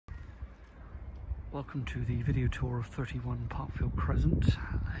Welcome to the video tour of 31 Parkfield Crescent,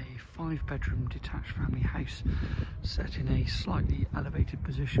 a 5-bedroom detached family house set in a slightly elevated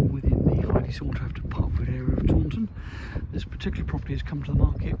position within the highly sought after Parkfield area of Taunton. This particular property has come to the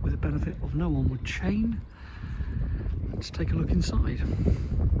market with the benefit of no onward chain. Let's take a look inside.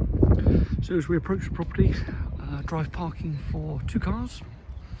 So as we approach the property, drive parking for 2 cars.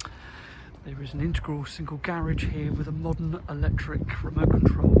 There is an integral single garage here with a modern electric remote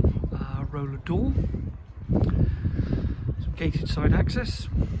control roller door, some gated side access.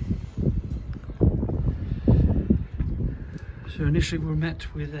 So initially we were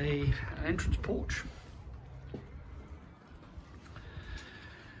met with an entrance porch,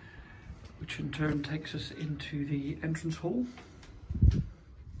 which in turn takes us into the entrance hall.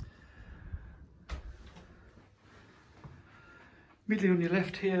 Immediately on your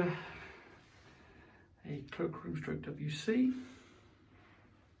left here, a cloakroom stroke WC.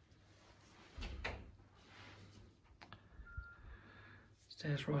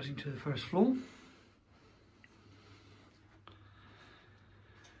 Stairs rising to the first floor.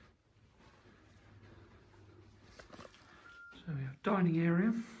 So we have dining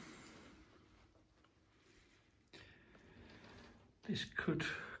area. This could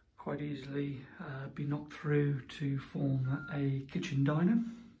quite easily be knocked through to form a kitchen diner.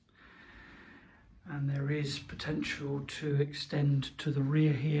 And there is potential to extend to the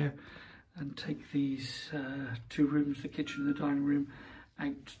rear here and take these 2 rooms, the kitchen and the dining room,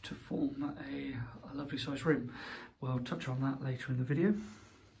 out to form a lovely sized room. We'll touch on that later in the video.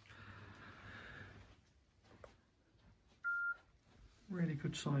 Really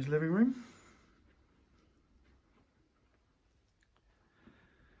good sized living room.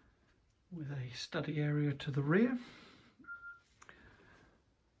 With a study area to the rear.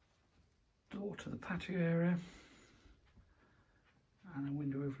 Door to the patio area. And a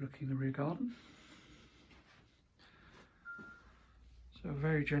window overlooking the rear garden. So a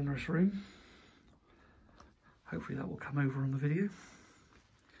very generous room. Hopefully that will come over on the video.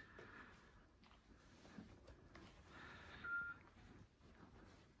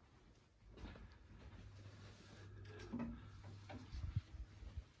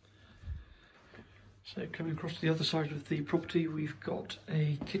 So coming across to the other side of the property, we've got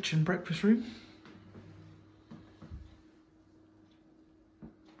a kitchen breakfast room.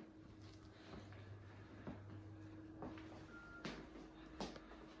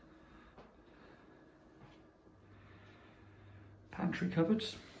 Pantry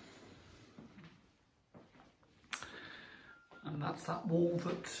cupboards. And that's that wall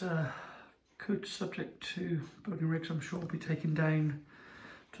that could, subject to building regs, I'm sure, be taken down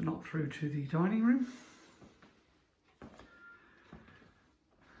to knock through to the dining room.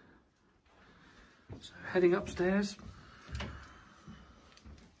 So heading upstairs.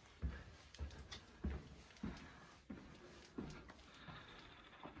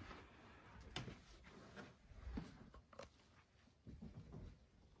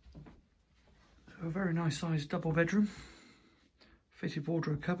 So a very nice sized double bedroom, fitted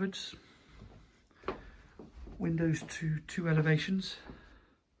wardrobe cupboards, windows to 2 elevations.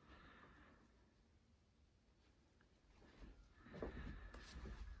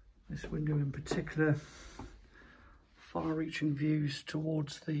 This window in particular, far-reaching views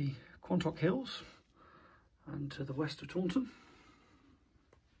towards the Quantock Hills and to the west of Taunton.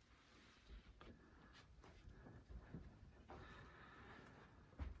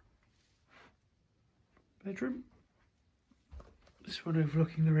 Bedroom. This one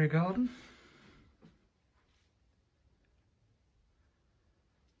overlooking the rear garden.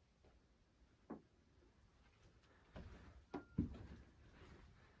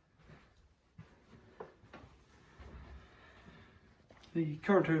 The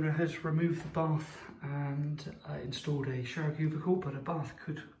current owner has removed the bath and installed a shower cubicle, but a bath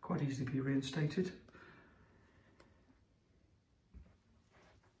could quite easily be reinstated.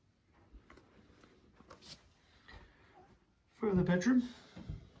 Further bedroom.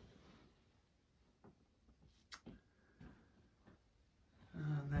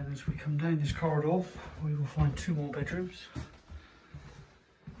 And then as we come down this corridor, we will find 2 more bedrooms.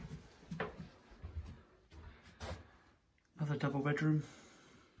 Another double bedroom,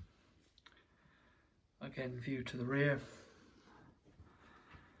 again view to the rear,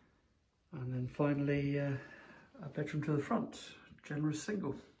 and then finally a bedroom to the front, generous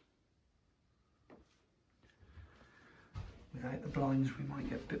single. Without the blinds we might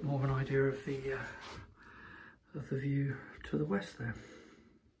get a bit more of an idea of the view to the west there.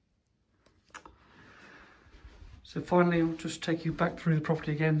 So finally I'll just take you back through the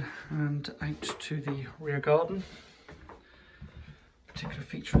property again and out to the rear garden. particular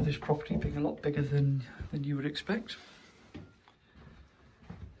feature of this property being a lot bigger than you would expect.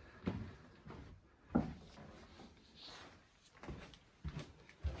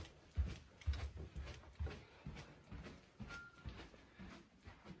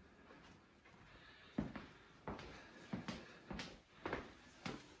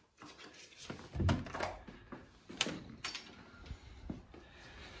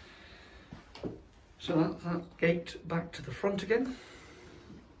 So that's that gate back to the front again.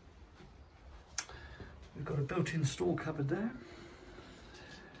 We've got a built-in store cupboard there.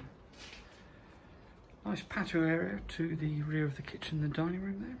 Nice patio area to the rear of the kitchen and dining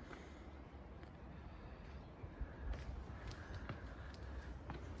room there.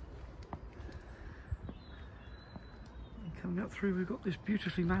 And coming up through, we've got this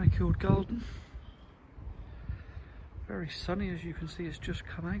beautifully manicured garden. Very sunny, as you can see. It's just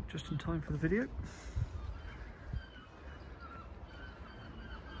come out just in time for the video.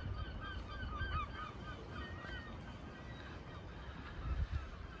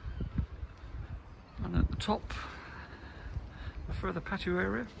 And at the top, a further patio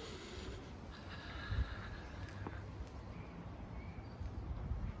area.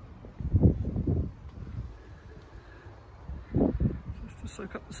 Just to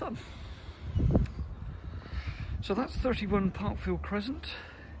soak up the sun. So that's 31 Parkfield Crescent.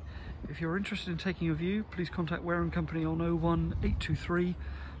 If you're interested in taking a view, please contact Ware Company on 01 823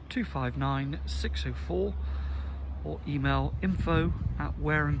 259 604 or email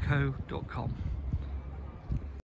info@wareandco.com.